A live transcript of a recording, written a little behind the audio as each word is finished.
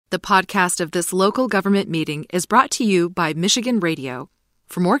The podcast of this local government meeting is brought to you by Michigan Radio.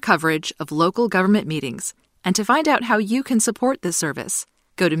 For more coverage of local government meetings and to find out how you can support this service,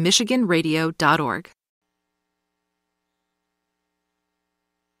 go to michiganradio.org.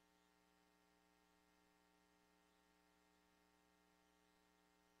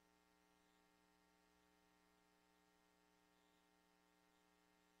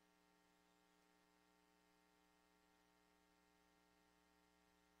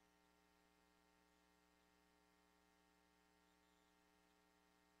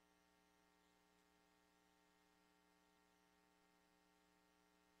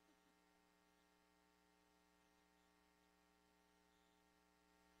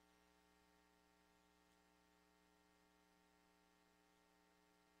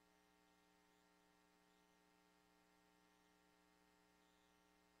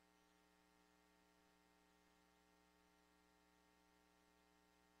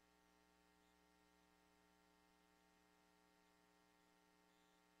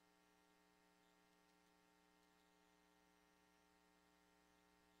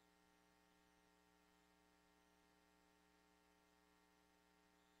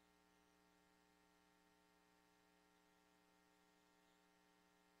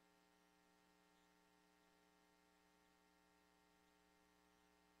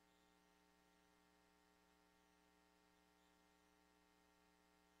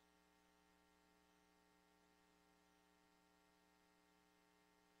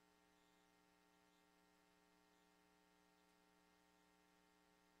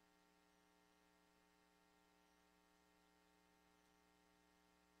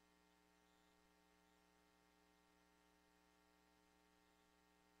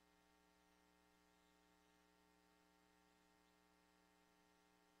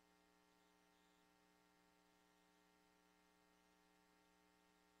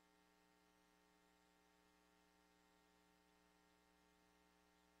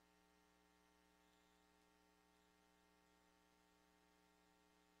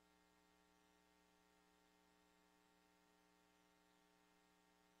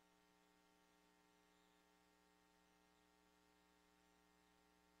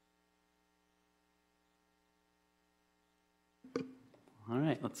 All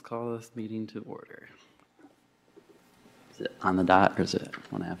right, let's call this meeting to order. Is it on the dot or is it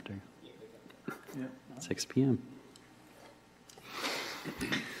one after? Yeah. 6 p.m.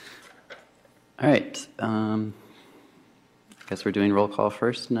 All right. I guess we're doing roll call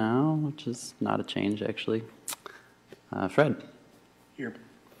first now, which is not a change actually. Fred. Here.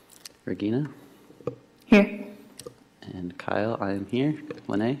 Regina. Here. And Kyle, I am here.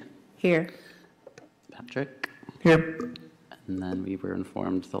 Lene. Here. Patrick. Here. And then we were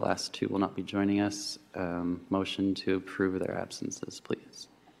informed the last two will not be joining us. Motion to approve their absences, please.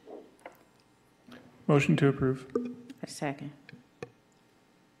 Motion to approve. A second.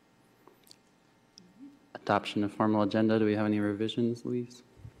 Adoption of formal agenda. Do we have any revisions, Louise?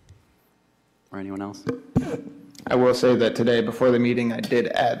 Or anyone else? I will say that today, before the meeting, I did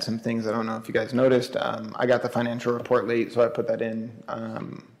add some things. I don't know if you guys noticed. I got the financial report late, so I put that in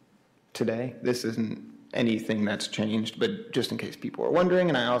today. This isn't anything that's changed, but just in case people are wondering.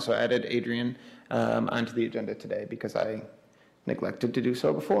 And I also added Adrian onto the agenda today because I neglected to do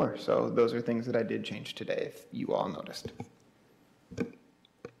so before. So those are things that I did change today, if you all noticed.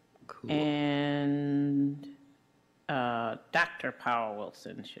 Cool. And Dr. Powell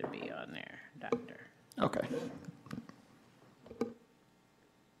Wilson should be on there. Doctor. Okay.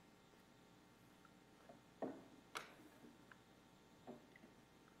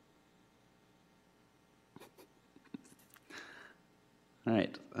 All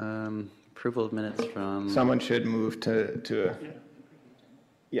right. Approval of minutes from... Someone should move to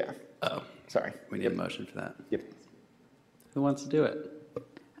yeah. Oh, Sorry. we need a motion for that. Yep. Who wants to do it?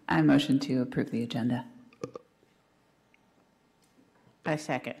 I motion to approve the agenda. I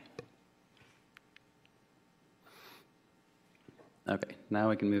second. Okay, now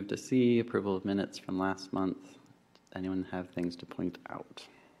we can move to C, approval of minutes from last month. Does anyone have things to point out?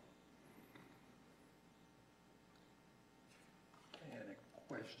 I had a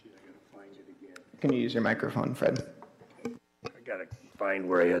question. I gotta find it again. Can you use your microphone, Fred? I gotta find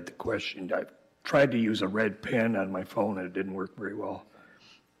where I had the question. I tried to use a red pen on my phone and it didn't work very well.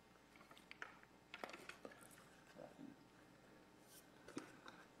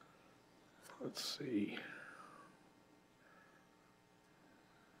 Let's see.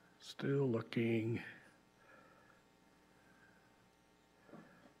 Still looking.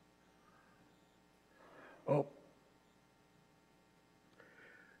 Oh.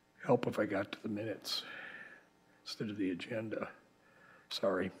 Help if I got to the minutes instead of the agenda.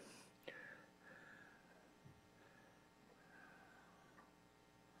 Sorry.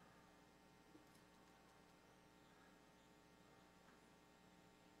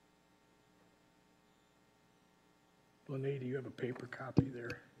 Lene, do you have a paper copy there?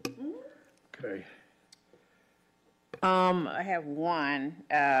 Okay. I have one,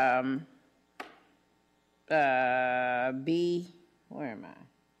 B, where am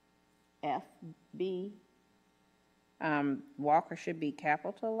I? F, B. Walker should be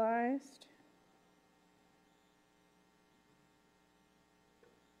capitalized.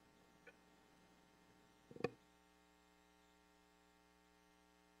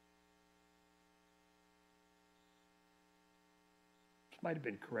 Might have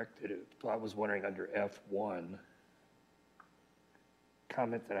been corrected. I was wondering under F1,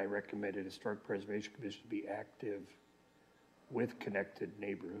 comment that I recommended Historic Preservation Commission to be active with connected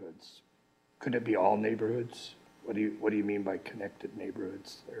neighborhoods. Could it be all neighborhoods? What do you mean by connected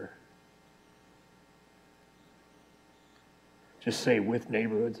neighborhoods there? Just say with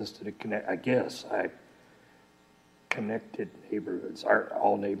neighborhoods instead of connect, I guess, connected neighborhoods. Are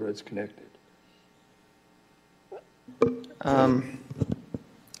all neighborhoods connected?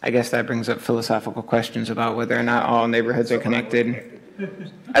 I guess that brings up philosophical questions about whether or not all neighborhoods are connected.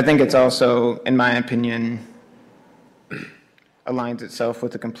 I think it's also, in my opinion, aligns itself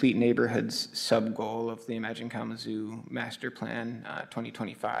with the complete neighborhoods sub-goal of the Imagine Kalamazoo Master Plan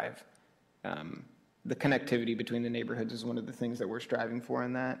 2025. The connectivity between the neighborhoods is one of the things that we're striving for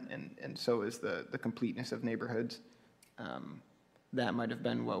in that, and so is the completeness of neighborhoods. That might have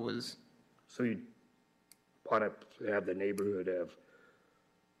been what was. So you want to have the neighborhood have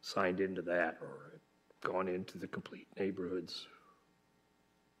signed into that or gone into the complete neighborhoods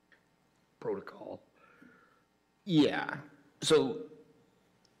protocol? Yeah. So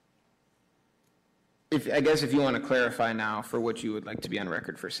I guess if you want to clarify now for what you would like to be on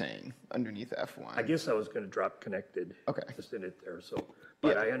record for saying underneath F1. I guess I was going to drop connected. Okay. Just in it there. So,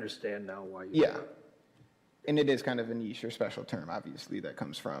 but Yeah. I understand now why you. Yeah. And it is kind of a niche or special term, obviously, that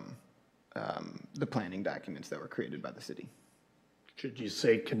comes from the planning documents that were created by the city. Should you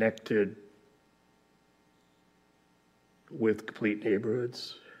say connected with complete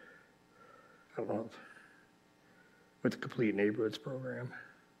neighborhoods? I don't know. With the complete neighborhoods program?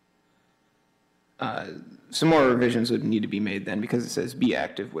 Some more revisions would need to be made then because it says be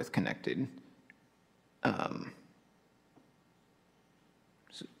active with connected. So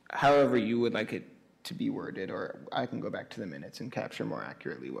however you would like it to be worded, or I can go back to the minutes and capture more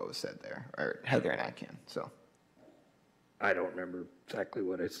accurately what was said there, or Heather and I can, so. I don't remember exactly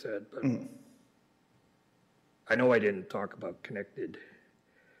what I said, but I know I didn't talk about connected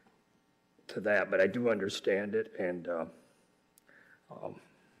to that, but I do understand it, and I don't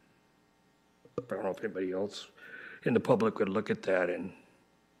know if anybody else in the public would look at that and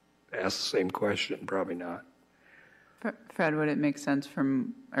ask the same question. Probably not. Fred, would it make sense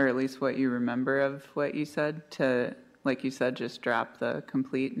from, or at least what you remember of what you said, to, like you said, just drop the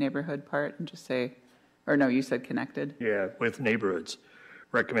complete neighborhood part and just say, or no, you said connected? Yeah, with neighborhoods.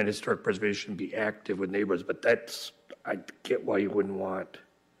 Recommend historic preservation be active with neighborhoods, but that's, I get why you wouldn't want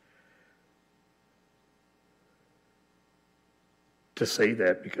to say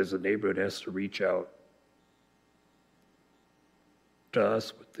that, because the neighborhood has to reach out to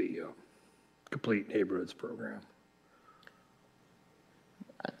us with the complete neighborhoods program.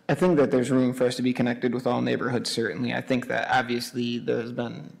 I think that there's room for us to be connected with all neighborhoods, certainly. I think that obviously there's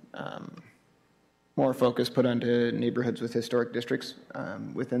been more focus put onto neighborhoods with historic districts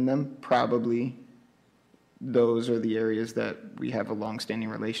within them. Probably those are the areas that we have a longstanding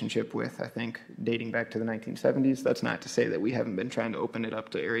relationship with, I think, dating back to the 1970s. That's not to say that we haven't been trying to open it up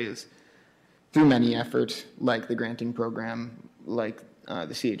to areas through many efforts, like the granting program, like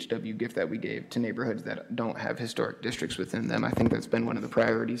the CHW gift that we gave to neighborhoods that don't have historic districts within them. I think that's been one of the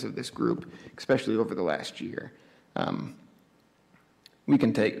priorities of this group, especially over the last year. We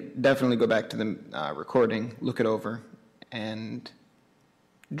can definitely go back to the recording, look it over, and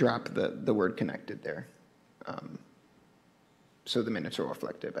drop the word connected there. So the minutes will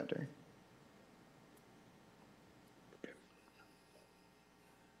reflect it better.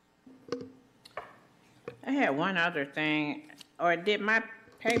 I had one other thing, or did my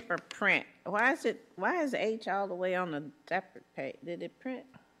paper print? Why is H all the way on the separate page? Did it print?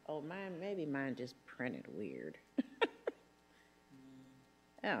 Oh, maybe mine just printed weird.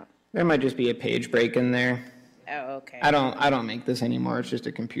 Oh. There might just be a page break in there. Oh, okay. I don't make this anymore. It's just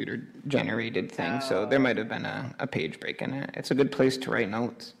a computer generated thing. So there might have been a page break in it. It's a good place to write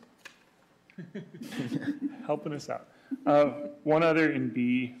notes. Helping us out. One other in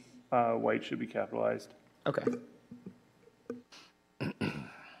B, white should be capitalized. Okay.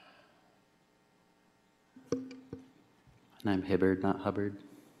 And I'm Hibbard, not Hubbard.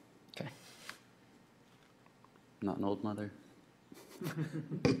 Okay. Not an old mother.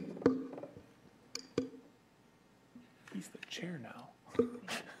 He's the chair now.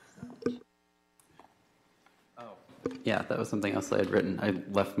 Yeah, that was something else I had written. I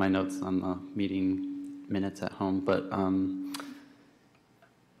left my notes on the meeting minutes at home, but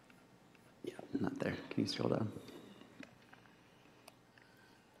yeah, not there. Can you scroll down?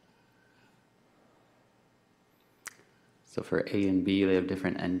 So for A and B, they have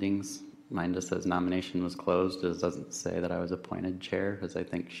different endings. Mine just says nomination was closed. It doesn't say that I was appointed chair, as I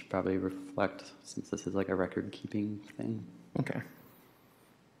think should probably reflect, since this is like a record-keeping thing. Okay.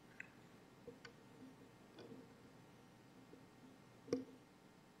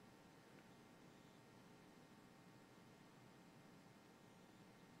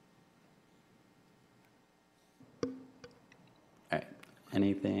 All right.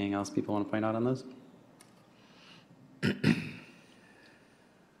 Anything else people want to point out on those?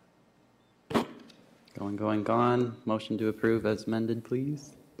 Gone. Motion to approve as amended,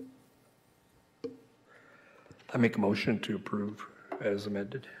 please. I make a motion to approve as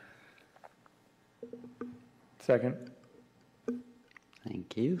amended. Second.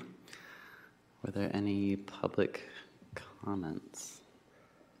 Thank you. Were there any public comments?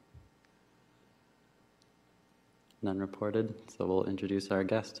 None reported, so we'll introduce our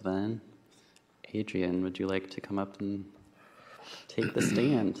guest then. Adrian, would you like to come up and take the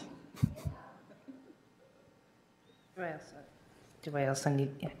stand? Do I also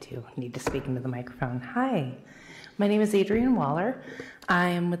need to speak into the microphone? Hi, my name is Adrienne Waller. I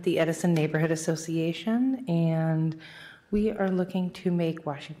am with the Edison Neighborhood Association, and we are looking to make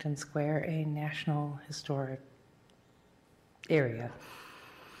Washington Square a National Historic Area.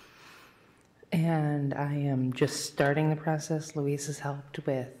 And I am just starting the process. Louise has helped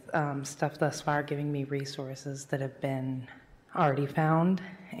with stuff thus far, giving me resources that have been already found,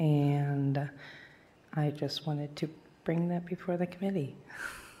 and I just wanted to bring that before the committee,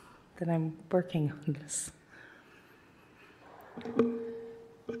 that I'm working on this.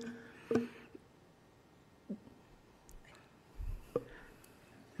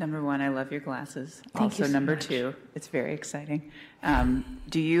 Number one, I love your glasses. Thank you so number much. two, it's very exciting.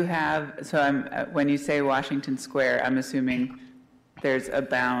 Do you have, when you say Washington Square, I'm assuming there's a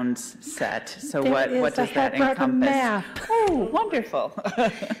bounds set. So what does that encompass? Map. Oh, wonderful.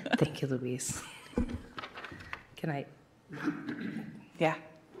 Thank you, Louise. Can I? Yeah.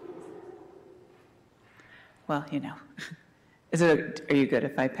 Well, are you good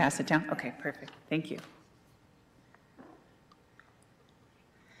if I pass it down? Okay, perfect. Thank you.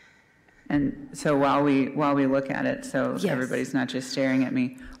 And so while we look at it, so Yes. everybody's not just staring at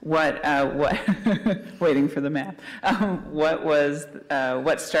me, what waiting for the map.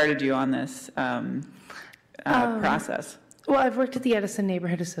 What started you on this process? Well, I've worked at the Edison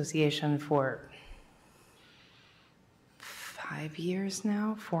Neighborhood Association for 5 years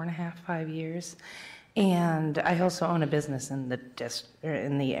now, 4.5, 5 years. And I also own a business in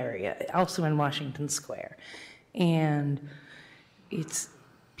the area, also in Washington Square. And it's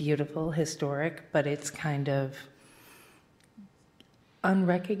beautiful, historic, but it's kind of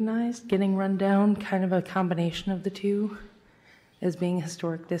unrecognized, getting run down, kind of a combination of the two as being a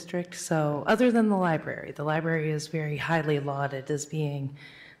historic district. So other than the library is very highly lauded as being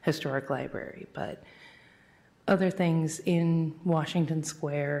historic library, but other things in Washington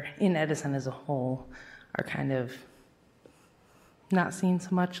Square, in Edison as a whole, are kind of not seen so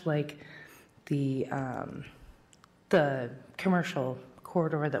much, like the commercial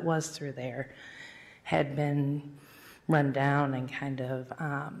corridor that was through there had been run down and kind of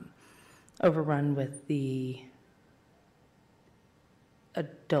overrun with the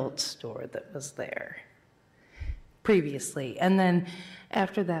adult store that was there previously. And then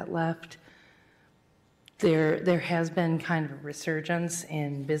after that left, there has been kind of a resurgence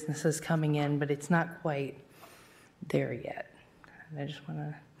in businesses coming in, but it's not quite there yet. And I just want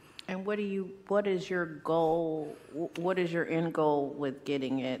to... And what is your goal, what is your end goal with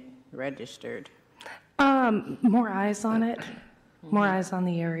getting it registered? More eyes on it, more eyes on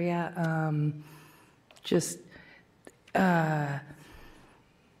the area.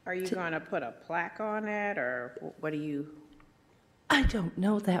 Are you going to put a plaque on it, or what do you? I don't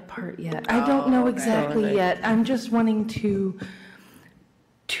know that part yet. I don't know exactly yet. I'm just wanting to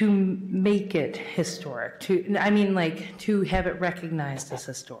make it historic, to have it recognized as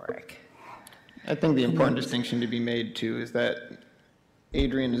historic. I think the important distinction to be made too is that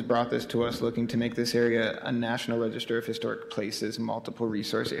Adrian has brought this to us looking to make this area a National Register of Historic Places, multiple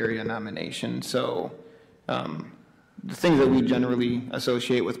resource area nomination. So the things that we generally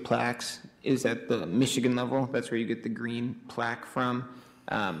associate with plaques is at the Michigan level. That's where you get the green plaque from.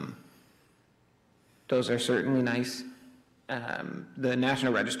 Those are certainly nice. The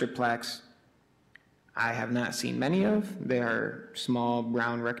National Register plaques, I have not seen many of. They are small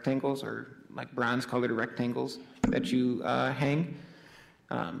brown rectangles or like bronze-colored rectangles that you hang.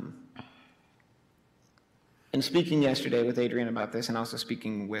 And speaking yesterday with Adrienne about this, and also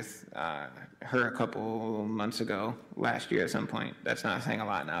speaking with her a couple months ago, last year at some point, that's not saying a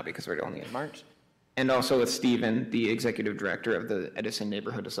lot now because we're only in March, and also with Stephen, the executive director of the Edison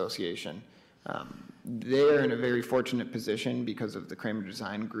Neighborhood Association. They're in a very fortunate position because of the Kramer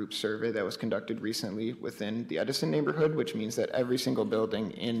Design Group survey that was conducted recently within the Edison neighborhood, which means that every single building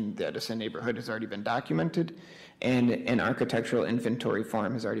in the Edison neighborhood has already been documented, and an architectural inventory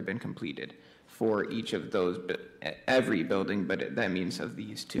form has already been completed for each of those, every building, but that means of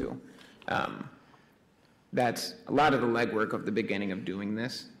these two. That's a lot of the legwork of the beginning of doing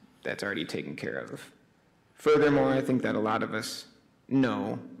this that's already taken care of. Furthermore, I think that a lot of us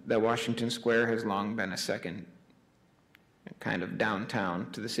know that Washington Square has long been a second kind of downtown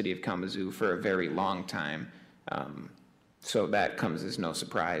to the city of Kalamazoo for a very long time. So that comes as no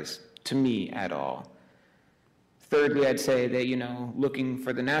surprise to me at all. Thirdly, I'd say that, looking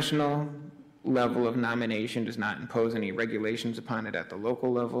for the national level of nomination does not impose any regulations upon it at the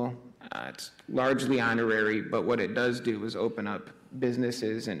local level. It's largely honorary, but what it does do is open up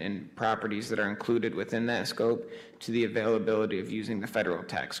businesses and properties that are included within that scope to the availability of using the federal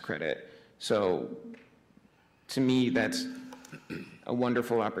tax credit. So to me, that's a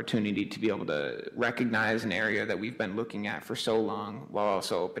wonderful opportunity to be able to recognize an area that we've been looking at for so long while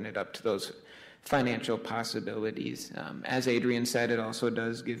also open it up to those financial possibilities. As Adrienne said, it also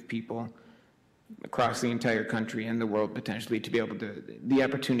does give people across the entire country and the world potentially to be able to, the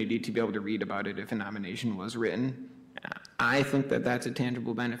opportunity to be able to read about it if a nomination was written. I think that that's a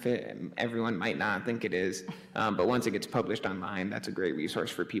tangible benefit. Everyone might not think it is, but once it gets published online, that's a great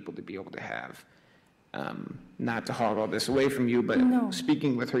resource for people to be able to have. Not to hog all this away from you, but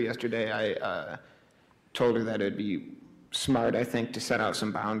speaking with her yesterday, I told her that it would be smart, I think, to set out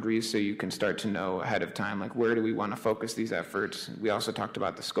some boundaries so you can start to know ahead of time, like, where do we want to focus these efforts? We also talked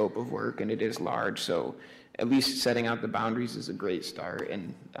about the scope of work, and it is large, so at least setting out the boundaries is a great start,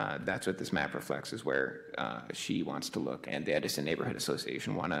 and that's what this map reflects, is where she wants to look, and the Edison Neighborhood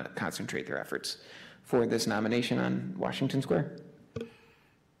Association want to concentrate their efforts for this nomination on Washington Square.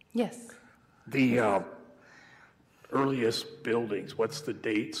 Yes. The earliest buildings, what's the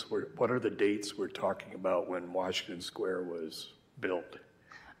dates? What are the dates we're talking about when Washington Square was built?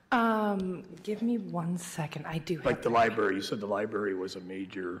 Give me 1 second. I do have Like the library, you said the library was a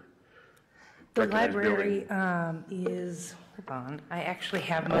major the recognized library building. is, hold on, I actually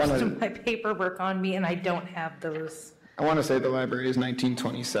have most of my paperwork on me and I don't have those. I want to say the library is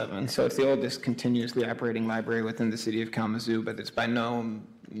 1927, so it's the oldest continuously operating library within the city of Kalamazoo, but it's by no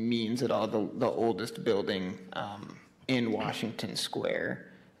means at all the oldest building in Washington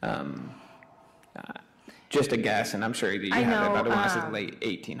Square. Just a guess, and I'm sure that you have it, but I want to say the late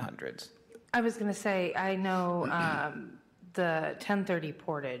 1800s. I was going to say, I know the 1030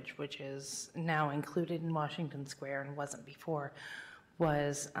 Portage, which is now included in Washington Square and wasn't before,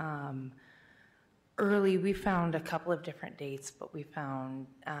 was early. We found a couple of different dates, but we found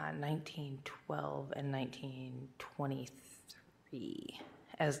 1912 and 1923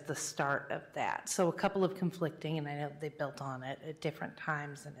 as the start of that. So a couple of conflicting, and I know they built on it at different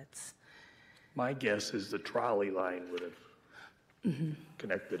times, and it's... My guess is the trolley line would have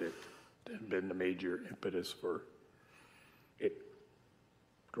connected it and been the major impetus for it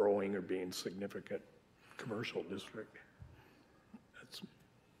growing or being significant commercial district.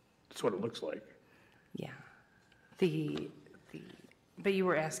 That's what it looks like. Yeah. But you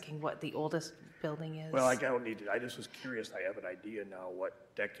were asking what the oldest building is? Well, I don't need to, I just was curious. I have an idea now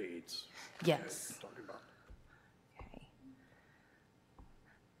what decades Yes. we're talking about. Okay.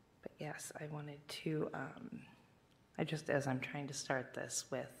 But yes, I wanted to, as I'm trying to start this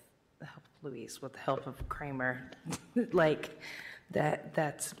with the help of Luis, with the help of Kramer, like,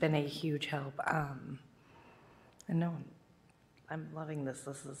 that's been a huge help. And no, I'm loving this.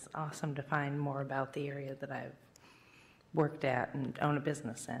 This is awesome to find more about the area that I've worked at and own a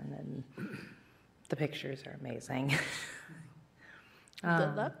business in, and the pictures are amazing.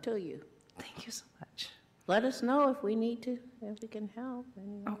 Good luck to you. Thank you so much. Let us know if we need to, if we can help.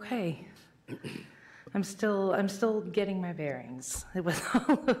 Okay. I'm still getting my bearings with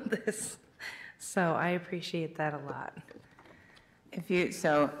all of this, so I appreciate that a lot.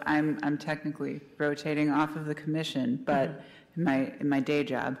 So I'm technically rotating off of the commission, but in my day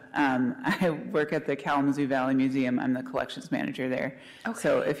job. I work at the Kalamazoo Valley Museum. I'm the collections manager there.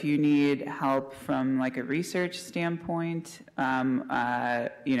 So if you need help from like a research standpoint,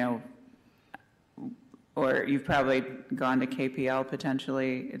 you know, or you've probably gone to KPL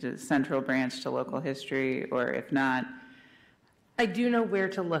potentially, it's a central branch to local history, or if not. I do know where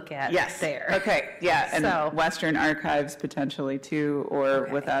to look at there. Okay, yeah, and So- Western Archives potentially too, or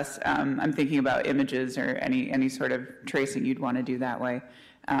with us, I'm thinking about images or any sort of tracing you'd want to do that way.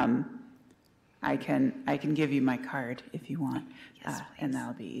 I can give you my card if you want, and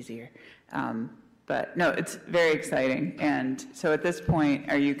that'll be easier. But no, it's very exciting. And so at this point,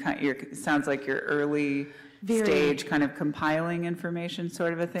 it sounds like you're early stage kind of compiling information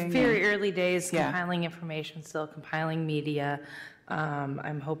sort of a thing? Very early days, Yeah. compiling information, still compiling media.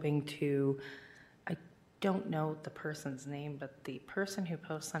 I'm hoping to, I don't know the person's name, but the person who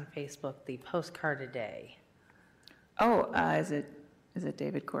posts on Facebook the postcard a day. Oh, is it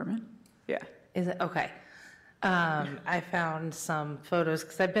David Corman? Yeah. Is it? Okay. I found some photos,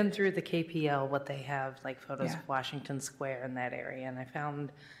 because I've been through the KPL, what they have, like photos Yeah. of Washington Square in that area, and I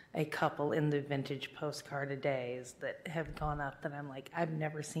found a couple in the vintage postcard a days that have gone up that I'm like, I've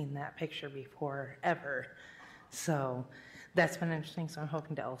never seen that picture before, ever. So that's been interesting, so I'm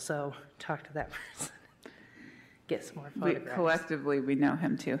hoping to also talk to that person, get some more photographs. Collectively, we know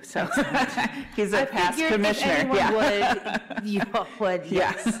him too, so he's a I past figured commissioner. if anyone Yeah. would, you all would,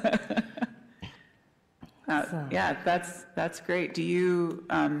 yes. Yeah, that's great. Do you,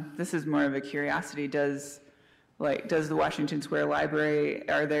 this is more of a curiosity, does the Washington Square Library,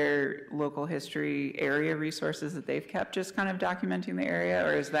 are there local history area resources that they've kept just kind of documenting the area,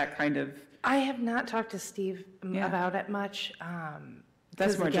 or is that kind of? I have not talked to Steve Yeah. about it much.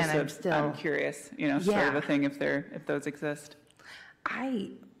 That's 'cause more again, I'm just I'm curious, sort of Yeah. a thing if those exist.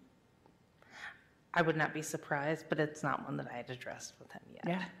 I would not be surprised, but it's not one that I had addressed with him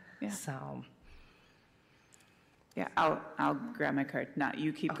yet. Yeah. So, Yeah, I'll grab my card. Not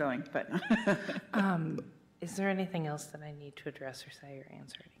you keep going, but. is there anything else that I need to address or say or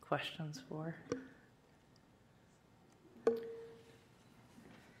answer any questions for?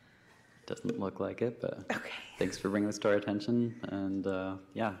 Doesn't look like it, but Okay. thanks for bringing this to our attention. And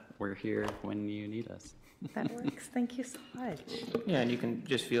yeah, we're here when you need us. That works. Thank you so much. Yeah, and you can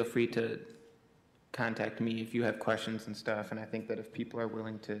just feel free to contact me if you have questions and stuff. And I think that if people are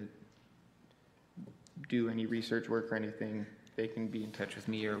willing to do any research work or anything, they can be in touch with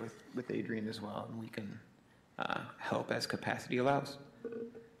me or with Adrian as well, and we can help as capacity allows.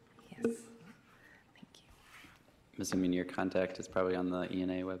 Yes. Thank you. I'm assuming your contact is probably on the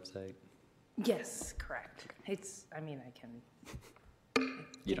ENA website. Yes, correct. I can.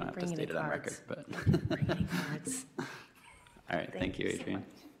 You don't have to bring any state it on record, cards. but. Bring any cards. All right, thank you, you so Adrian. much.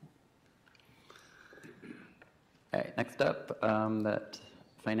 All right, next up, that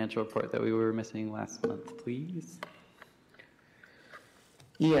financial report that we were missing last month, please.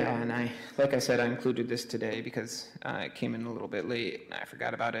 Yeah, and like I said, I included this today because it came in a little bit late and I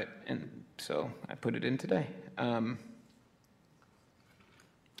forgot about it, and so I put it in today.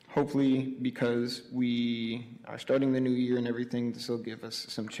 Hopefully, because we are starting the new year and everything, this will give us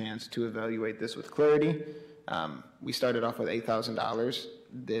some chance to evaluate this with clarity. We started off with $8,000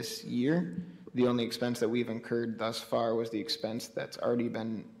 this year. The only expense that we've incurred thus far was the expense that's already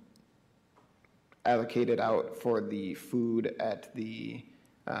been allocated out for the food at the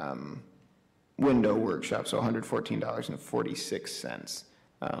window workshop, so $114.46.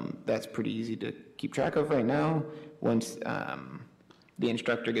 That's pretty easy to keep track of right now. Once the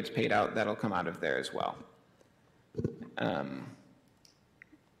instructor gets paid out, that'll come out of there as well.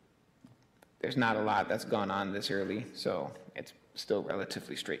 There's not a lot that's gone on this early, so it's still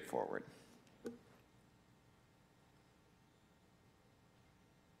relatively straightforward.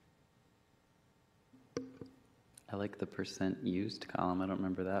 I like the percent used column. I don't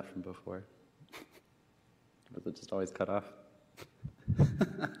remember that from before. Was it just always cut off?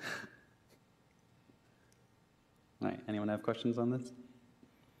 All right, anyone have questions on this?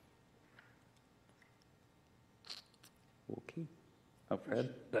 Okay. Oh,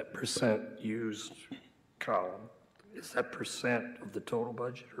 Fred? That percent used column, is that percent of the total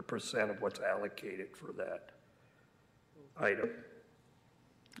budget or percent of what's allocated for that item?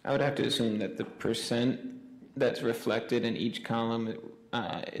 I would have to assume that the percent that's reflected in each column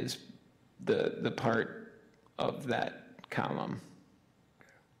is the part of that column.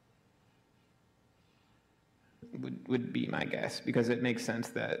 Would be my guess, because it makes sense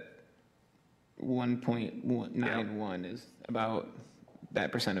that 1.91 is about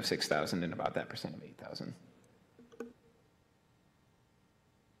that percent of 6,000 and about that percent of 8,000.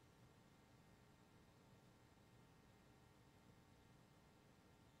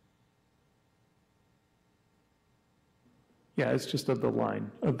 Yeah, it's just of the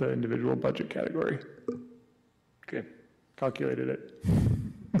line of the individual budget category. Okay. Calculated it.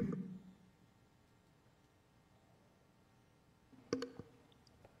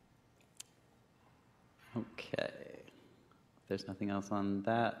 Okay. If there's nothing else on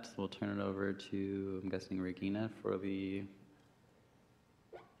that, we'll turn it over to, I'm guessing, Regina for the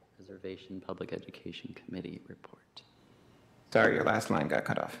Reservation Public Education Committee report. Sorry, your last line got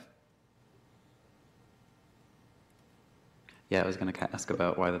cut off. Yeah, I was going to ask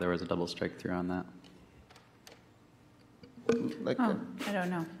about why there was a double strike through on that. Like Oh, a I don't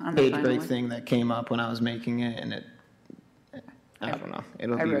know. On the page final break one. thing that came up when I was making it, and it, I don't know,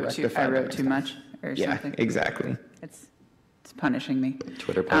 it'll I be wrote rectified. I wrote next too time. much or Yeah, something. exactly. It's punishing me.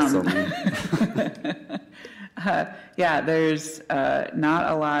 Twitter posts only. Yeah, there's not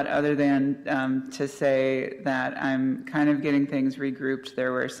a lot other than to say that I'm kind of getting things regrouped.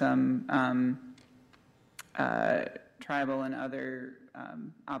 There were some tribal and other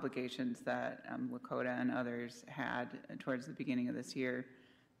obligations that Lakota and others had towards the beginning of this year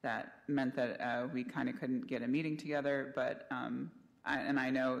that meant that we kind of couldn't get a meeting together, but I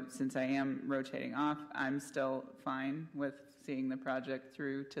know since I am rotating off, I'm still fine with seeing the project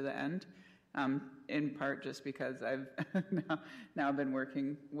through to the end, in part just because I've now been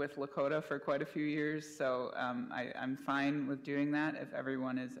working with Lakota for quite a few years, so I'm fine with doing that. If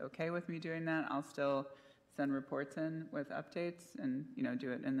everyone is okay with me doing that, I'll still send reports in with updates and,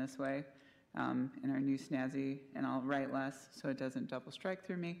 do it in this way, in our new snazzy, and I'll write less so it doesn't double strike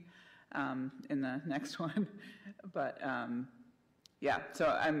through me in the next one. But yeah,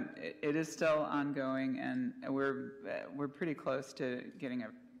 so it is still ongoing, and we're pretty close to getting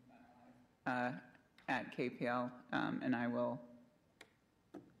at KPL, and I'll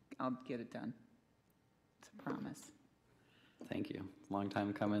get it done. It's a promise. Thank you. Long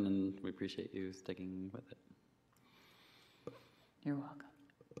time coming, and we appreciate you sticking with it. You're welcome.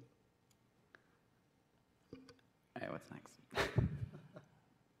 All right, what's next?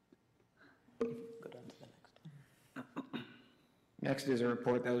 Next is a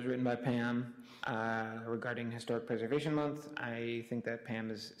report that was written by Pam regarding Historic Preservation Month. I think that Pam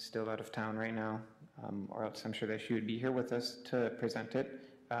is still out of town right now, or else I'm sure that she would be here with us to present it.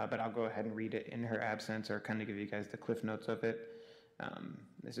 But I'll go ahead and read it in her absence, or kind of give you guys the cliff notes of it.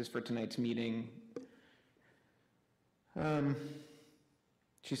 This is for tonight's meeting.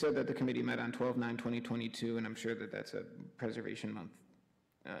 She said that the committee met on 12/9/2022, and I'm sure that that's a Preservation Month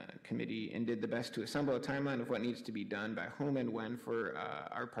committee, and did the best to assemble a timeline of what needs to be done by whom and when for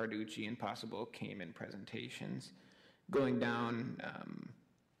our Parducci and possible Cayman presentations. Going down,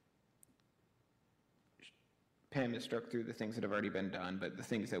 Pam has struck through the things that have already been done, but the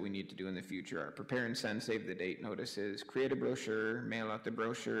things that we need to do in the future are prepare and send save the date notices, create a brochure, mail out the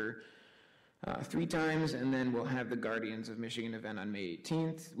brochure 3 times, and then we'll have the Guardians of Michigan event on May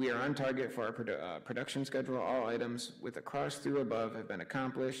 18th. We are on target for our production schedule. All items with a cross through above have been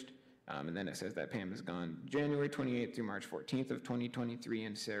accomplished. And then it says that Pam is gone January 28th through March 14th of 2023,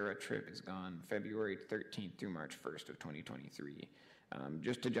 and Sarah Tripp is gone February 13th through March 1st of 2023.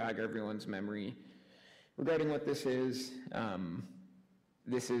 Just to jog everyone's memory regarding what this is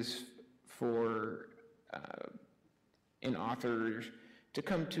for an author to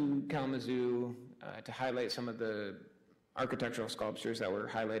come to Kalamazoo to highlight some of the architectural sculptures that were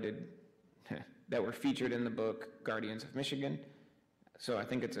highlighted, that were featured in the book Guardians of Michigan. So I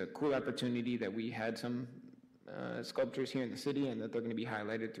think it's a cool opportunity that we had some sculptures here in the city, and that they're going to be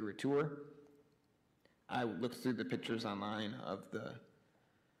highlighted through a tour. I looked through the pictures online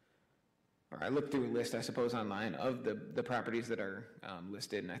I looked through a list, I suppose, online of the properties that are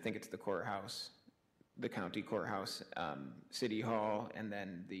listed, and I think it's the courthouse, the county courthouse, City Hall, and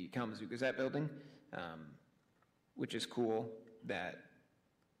then the Kalamazoo Gazette building, which is cool that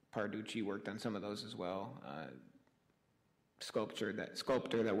Parducci worked on some of those as well. Sculptor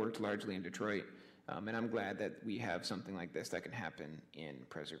that worked largely in Detroit, and I'm glad that we have something like this that can happen in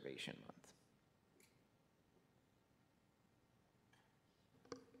Preservation Month.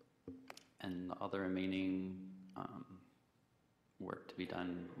 And the other remaining work to be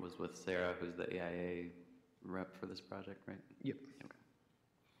done was with Sarah, who's the AIA rep for this project, right? Yep. Okay.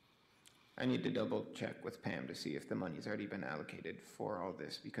 I need to double check with Pam to see if the money's already been allocated for all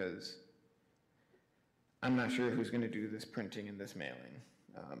this, because I'm not sure who's going to do this printing and this mailing,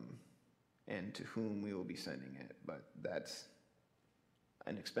 and to whom we will be sending it, but that's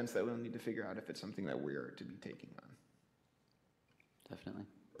an expense that we'll need to figure out if it's something that we are to be taking on. Definitely.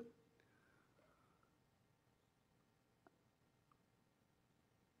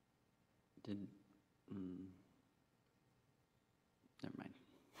 Never mind.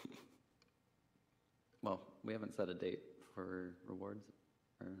 Well, we haven't set a date for rewards,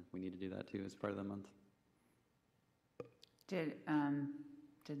 or we need to do that too as part of the month. Did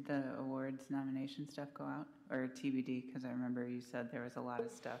the awards nomination stuff go out, or TBD? Because I remember you said there was a lot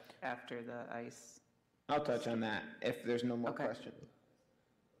of stuff after the ICE. I'll touch on that if there's no more Okay. questions.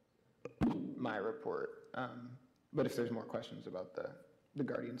 My report. But if there's more questions about the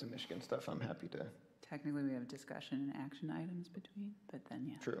Guardians of Michigan stuff, I'm happy to. Technically, we have discussion and action items between, but then,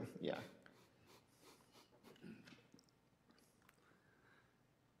 yeah. True, yeah.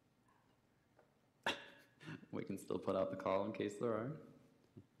 We can still put out the call in case there are.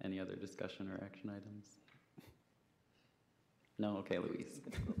 Any other discussion or action items? No? Okay, Louise.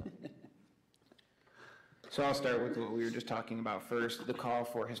 So I'll start with what we were just talking about first. The call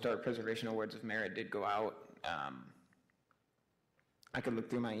for Historic Preservation Awards of Merit did go out. I could look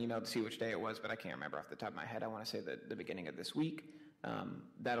through my email to see which day it was, but I can't remember off the top of my head. I want to say the beginning of this week.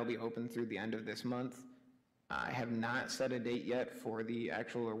 That'll be open through the end of this month. I have not set a date yet for the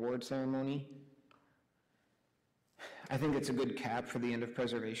actual award ceremony. I think it's a good cap for the end of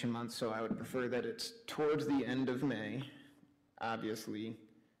Preservation Month, so I would prefer that it's towards the end of May, obviously.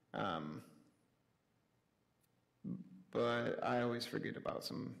 But I always forget about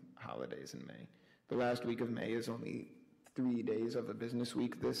some holidays in May. The last week of May is only 3 days of a business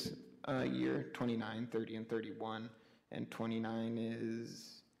week this year, 29, 30, and 31. And 29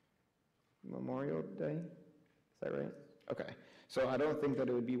 is Memorial Day? Is that right? Okay. So I don't think that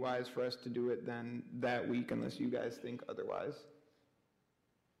it would be wise for us to do it then that week unless you guys think otherwise.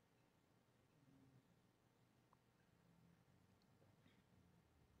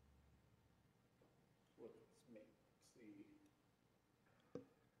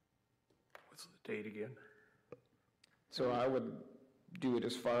 What's the date again? So I would do it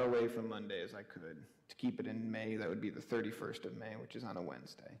as far away from Monday as I could. To keep it in May, that would be the 31st of May, which is on a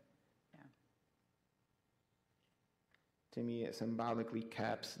Wednesday. Yeah. To me, it symbolically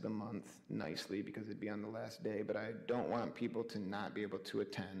caps the month nicely because it'd be on the last day, but I don't want people to not be able to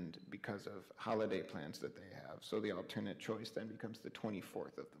attend because of holiday plans that they have. So the alternate choice then becomes the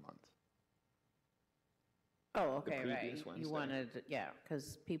 24th of the month. Oh, okay, previous right. Wednesday. You wanted, yeah,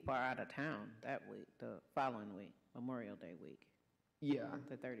 because people are out of town that week, the following week, Memorial Day week, Yeah,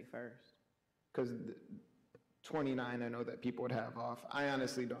 the 31st. because 29, I know that people would have off. I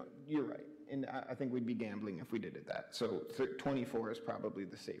honestly don't, you're right. And I think we'd be gambling if we did it that. So 24 is probably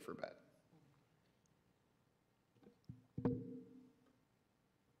the safer bet.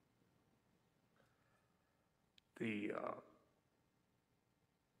 I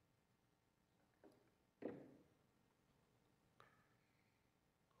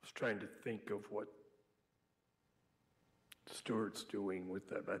was trying to think of what Stuart's doing with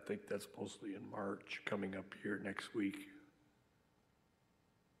that. I think that's mostly in March, coming up here next week.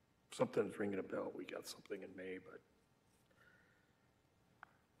 Something's ringing a bell. We got something in May, but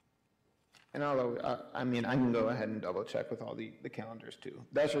And although, I mean, I can go ahead and double check with all the calendars too.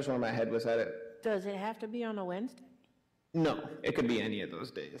 That's just where my head was at it. Does it have to be on a Wednesday? No, it could be any of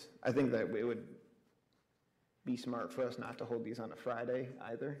those days. I think that it would be smart for us not to hold these on a Friday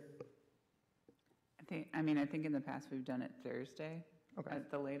either. I think in the past we've done it Thursday Okay. at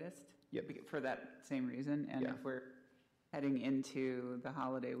the latest. Yep. For that same reason, and Yeah. if we're heading into the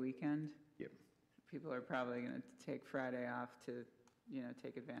holiday weekend, Yep. people are probably going to take Friday off to,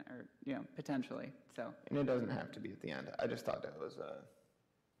 take advantage, or, potentially, so. And it doesn't have to be at the end. I just thought that was a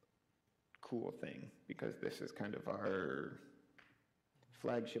cool thing because this is kind of our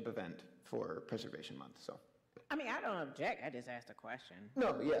flagship event for Preservation Month, so. I mean, I don't object, I just asked a question.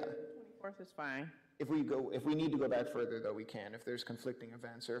 No, yeah. 24th is fine. If we need to go back further though, we can. If there's conflicting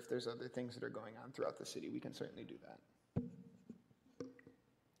events or if there's other things that are going on throughout the city, we can certainly do that.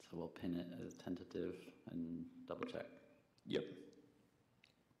 So we'll pin it as tentative and double check. Yep.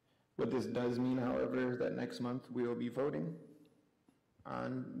 What this does mean, however, is that next month we will be voting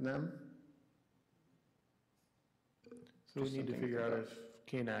on them. So we Just need to something to figure out think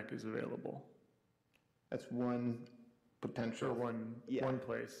if KNAC is available That's one for potential. one Yeah.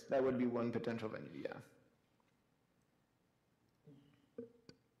 place. That would be one potential venue, yeah.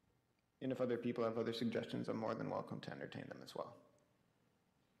 And if other people have other suggestions, I'm more than welcome to entertain them as well.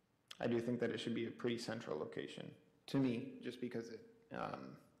 I do think that it should be a pretty central location, to me, just because it,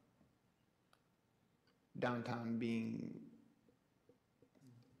 downtown being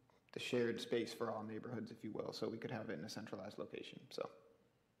the shared space for all neighborhoods, if you will, so we could have it in a centralized location, so.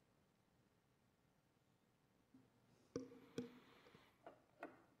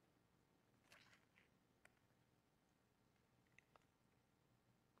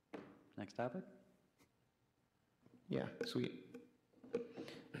 Next topic? Yeah, sweet.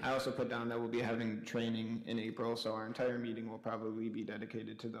 I also put down that we'll be having training in April, so our entire meeting will probably be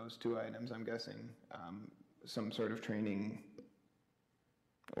dedicated to those two items, I'm guessing. Some sort of training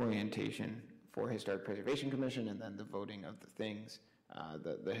orientation for Historic Preservation Commission, and then the voting of the things,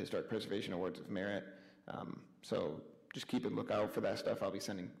 the Historic Preservation Awards of Merit. So just keep a lookout for that stuff. I'll be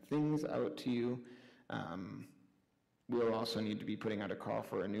sending things out to you. We'll also need to be putting out a call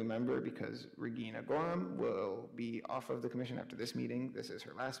for a new member because Regina Gorham will be off of the commission after this meeting. This is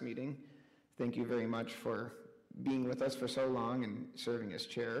her last meeting. Thank you very much for being with us for so long and serving as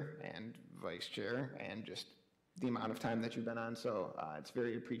chair and vice chair and just the amount of time that you've been on. So it's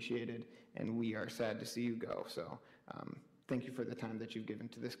very appreciated, and we are sad to see you go. So thank you for the time that you've given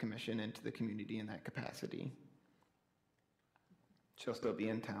to this commission and to the community in that capacity. She'll still be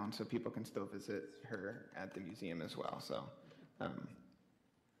in town, so people can still visit her at the museum as well. So,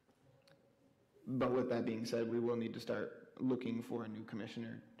 but with that being said, we will need to start looking for a new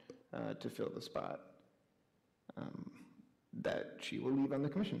commissioner to fill the spot that she will leave on the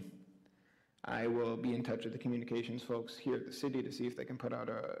commission. I will be in touch with the communications folks here at the city to see if they can put out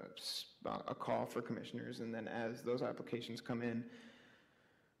a call for commissioners, and then as those applications come in,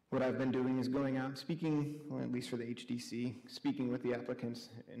 what I've been doing is going out and speaking, or at least for the HDC, speaking with the applicants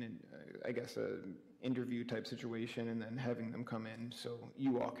in, I guess, a interview type situation, and then having them come in so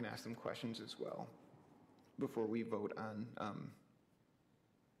you all can ask them questions as well before we vote on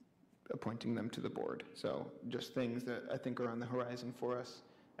appointing them to the board. So just things that I think are on the horizon for us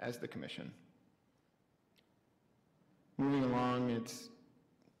as the commission. Moving along, it's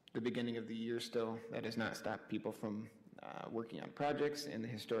the beginning of the year still. That has not stopped people from working on projects in the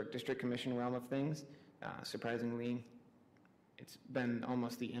Historic District Commission realm of things. Surprisingly, it's been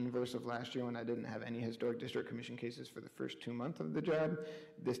almost the inverse of last year when I didn't have any Historic District Commission cases for the first 2 months of the job.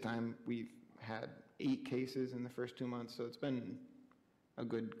 This time we've had 8 cases in the first 2 months, so it's been a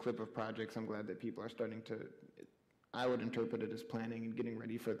good clip of projects. I'm glad that people are starting to, I would interpret it as planning and getting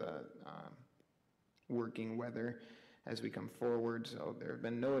ready for the working weather as we come forward. So there have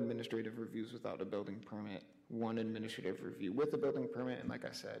been no administrative reviews without a building permit, 1 administrative review with a building permit, and like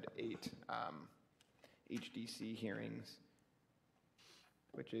I said, 8 HDC hearings,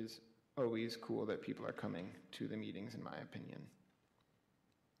 which is always cool that people are coming to the meetings, in my opinion.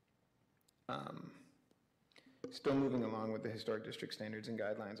 Still moving along with the Historic District Standards and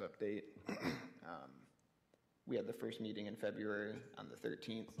Guidelines update. We had the first meeting in February on the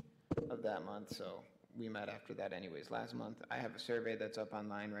 13th of that month, so we met after that anyways last month. I have a survey that's up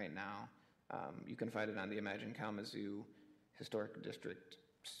online right now. You can find it on the Imagine Kalamazoo Historic District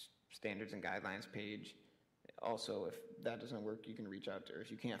Standards and Guidelines page. Also, if that doesn't work, you can reach out to, or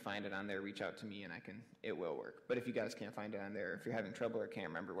if you can't find it on there, reach out to me and it will work. But if you guys can't find it on there, if you're having trouble or can't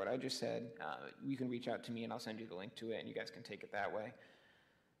remember what I just said, you can reach out to me and I'll send you the link to it and you guys can take it that way.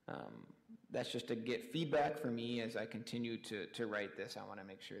 That's just to get feedback for me as I continue to write this. I want to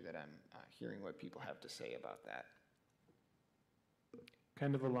make sure that I'm hearing what people have to say about that.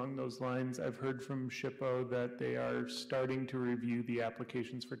 Kind of along those lines, I've heard from SHPO that they are starting to review the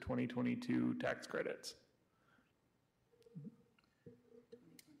applications for 2022 tax credits.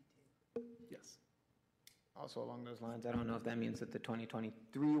 Yes. Also along those lines, I don't know if that means that the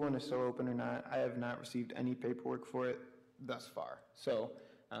 2023 one is still open or not. I have not received any paperwork for it thus far. So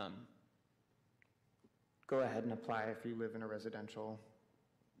go ahead and apply if you live in a residential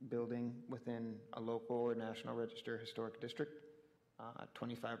building within a local or National Register Historic District.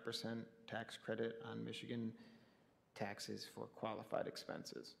 25% tax credit on Michigan taxes for qualified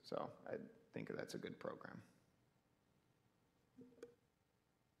expenses. So I think that's a good program.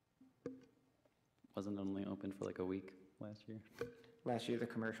 Wasn't it only open for like a week last year? Last year, the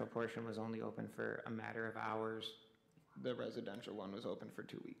commercial portion was only open for a matter of hours. The residential one was open for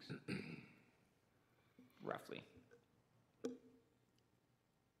 2 weeks, roughly.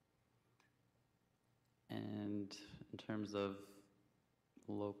 And in terms of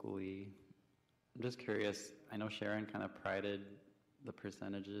locally, I'm just curious, I know Sharon kind of prided the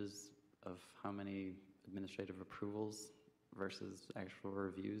percentages of how many administrative approvals versus actual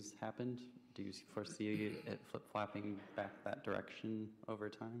reviews happened. Do you foresee it flip-flopping back that direction over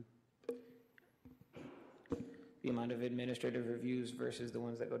time? The amount of administrative reviews versus the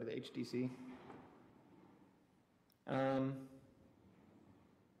ones that go to the HDC?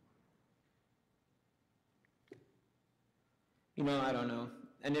 I don't know.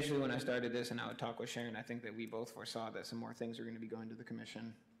 Initially, when I started this and I would talk with Sharon, I think that we both foresaw that some more things were going to be going to the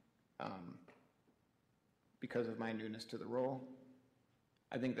commission because of my newness to the role.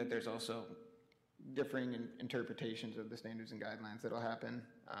 I think that there's also differing interpretations of the standards and guidelines that'll happen.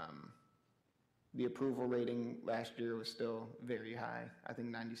 The approval rating last year was still very high. I think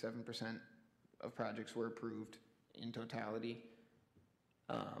 97% of projects were approved in totality.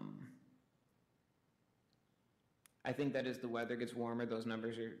 I think that as the weather gets warmer, those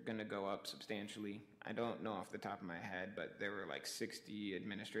numbers are going to go up substantially. I don't know off the top of my head, but there were like 60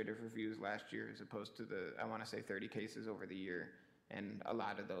 administrative reviews last year as opposed to I want to say 30 cases over the year. And a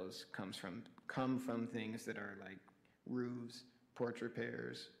lot of those come from things that are like roofs, porch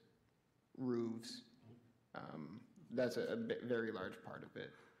repairs, roofs. That's a very large part of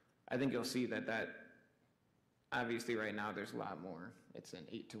it. I think you'll see that obviously right now there's a lot more. It's an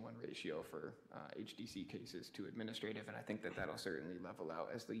 8-to-1 ratio for HDC cases to administrative, and I think that that'll certainly level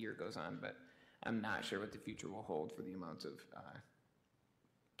out as the year goes on, but I'm not sure what the future will hold for the amounts of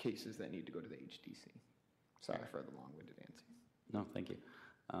cases that need to go to the HDC. Sorry for the long-winded answer. No, thank you.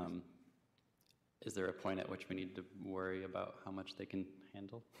 Is there a point at which we need to worry about how much they can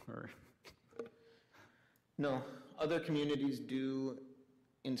handle, or? No, other communities do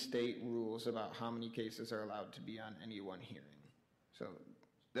instate rules about how many cases are allowed to be on any one hearing. So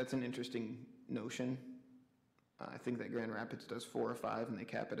that's an interesting notion. I think that Grand Rapids does 4 or 5 and they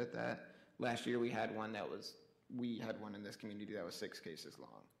cap it at that. Last year we had one in this community that was 6 cases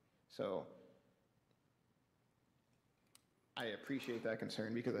long. So I appreciate that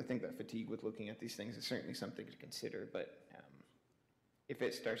concern because I think that fatigue with looking at these things is certainly something to consider, but if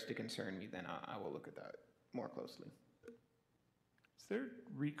it starts to concern me, then I will look at that more closely. Is there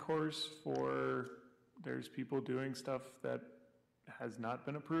recourse for there's people doing stuff that has not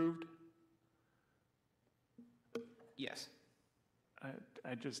been approved? Yes.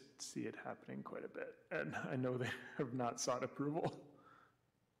 I just see it happening quite a bit, and I know they have not sought approval.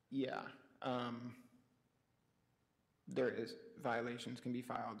 Yeah. There is violations can be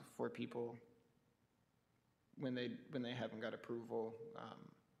filed for people when they haven't got approval.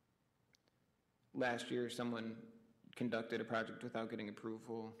 Last year, someone conducted a project without getting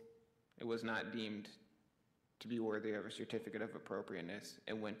approval. It was not deemed to be worthy of a certificate of appropriateness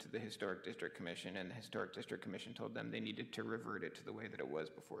and went to the Historic District Commission, and the Historic District Commission told them they needed to revert it to the way that it was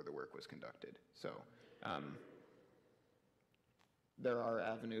before the work was conducted. So there are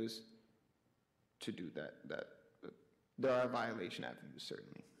avenues to do that. There are violation avenues,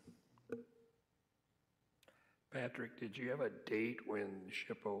 certainly. Patrick, did you have a date when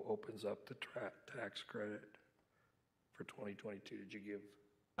SHPO opens up the tax credit for 2022? Did you give?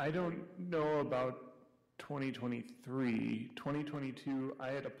 I don't know about 2023. 2022, I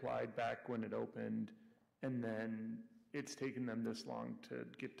had applied back when it opened, and then it's taken them this long to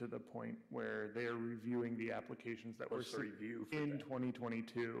get to the point where they are reviewing the applications that were review for in that?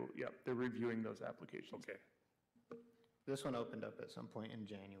 2022. Yep, they're reviewing those applications. Okay. This one opened up at some point in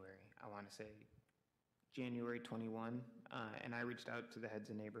January. I want to say January 21, and I reached out to the heads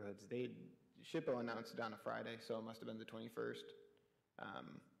of neighborhoods. SHPO announced it on a Friday, so it must have been the 21st.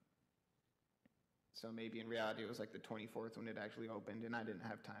 So maybe in reality it was like the 24th when it actually opened, and I didn't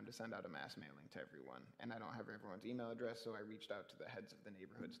have time to send out a mass mailing to everyone. And I don't have everyone's email address, so I reached out to the heads of the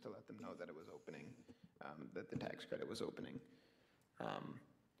neighborhoods to let them know that it was opening, that the tax credit was opening.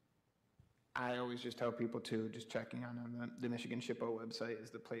 I always just tell people to just checking on the Michigan SHPO website is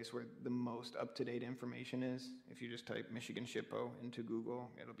the place where the most up-to-date information is. If you just type Michigan SHPO into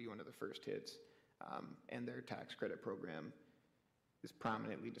Google, it'll be one of the first hits. And their tax credit program is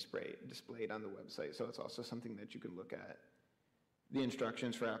prominently displayed on the website, so it's also something that you can look at. The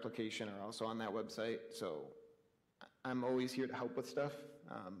instructions for application are also on that website, so I'm always here to help with stuff,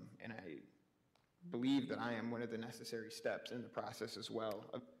 and I believe that I am one of the necessary steps in the process as well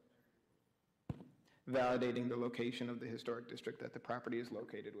of validating the location of the historic district that the property is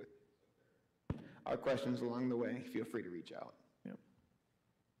located with. Our questions along the way, feel free to reach out. Yep.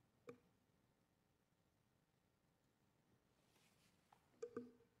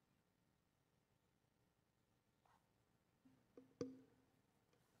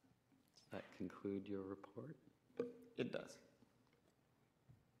 Does that conclude your report? It does.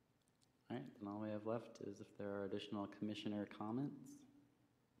 All right, then all we have left is if there are additional commissioner comments.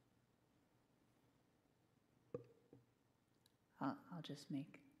 I'll just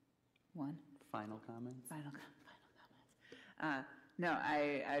make one. Final comments? Final comments. No,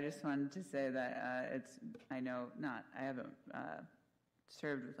 I just wanted to say that I haven't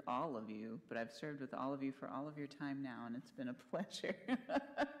served with all of you, but I've served with all of you for all of your time now, and it's been a pleasure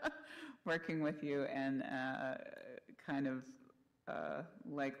working with you, and kind of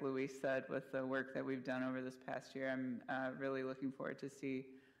like Louise said, with the work that we've done over this past year, I'm really looking forward to see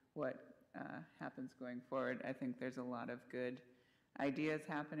what happens going forward. I think there's a lot of good ideas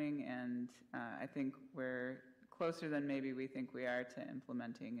happening, and I think we're closer than maybe we think we are to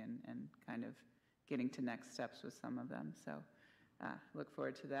implementing and kind of getting to next steps with some of them. So look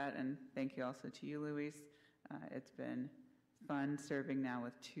forward to that, and thank you also to you, Luis. It's been fun serving now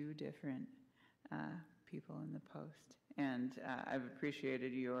with two different people in the post, and I've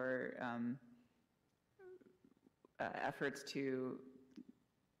appreciated your efforts to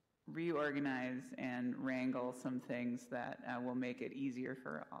reorganize and wrangle some things that will make it easier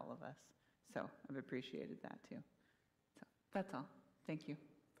for all of us. So I've appreciated that too. So that's all. Thank you.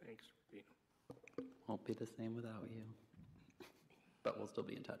 Thanks, Rubino. Won't be the same without you. But we'll still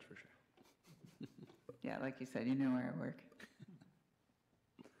be in touch for sure. Yeah, like you said, you know where I work.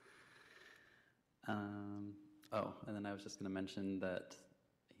 And then I was just going to mention that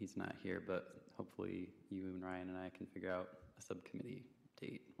he's not here, but hopefully you and Ryan and I can figure out a subcommittee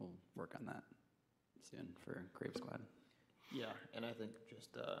date. We'll work on that soon for Grave Squad. Yeah, and I think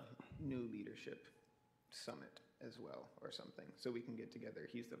just a new leadership summit as well, or something, so we can get together.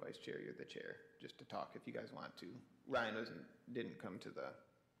 He's the vice chair, you're the chair, just to talk if you guys want to. Ryan didn't come to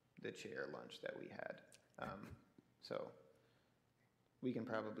the chair lunch that we had, so we can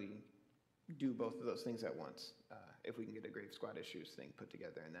probably do both of those things at once, if we can get a Grave Squad issues thing put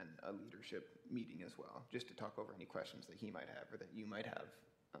together, and then a leadership meeting as well, just to talk over any questions that he might have or that you might have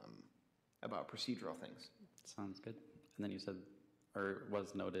about procedural things. Sounds good. And then you said, or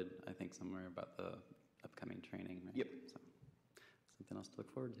was noted, I think somewhere about the upcoming training, right? Yep. So, something else to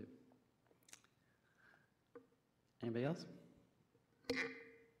look forward to. Anybody else?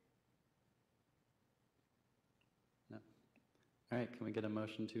 No. All right, can we get a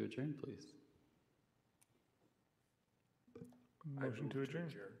motion to adjourn, please? Motion to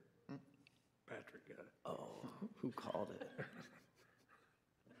adjourn. Patrick got it. Oh, who called it?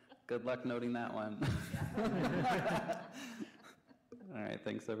 Good luck noting that one. All right,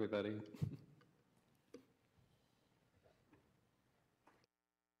 thanks, everybody.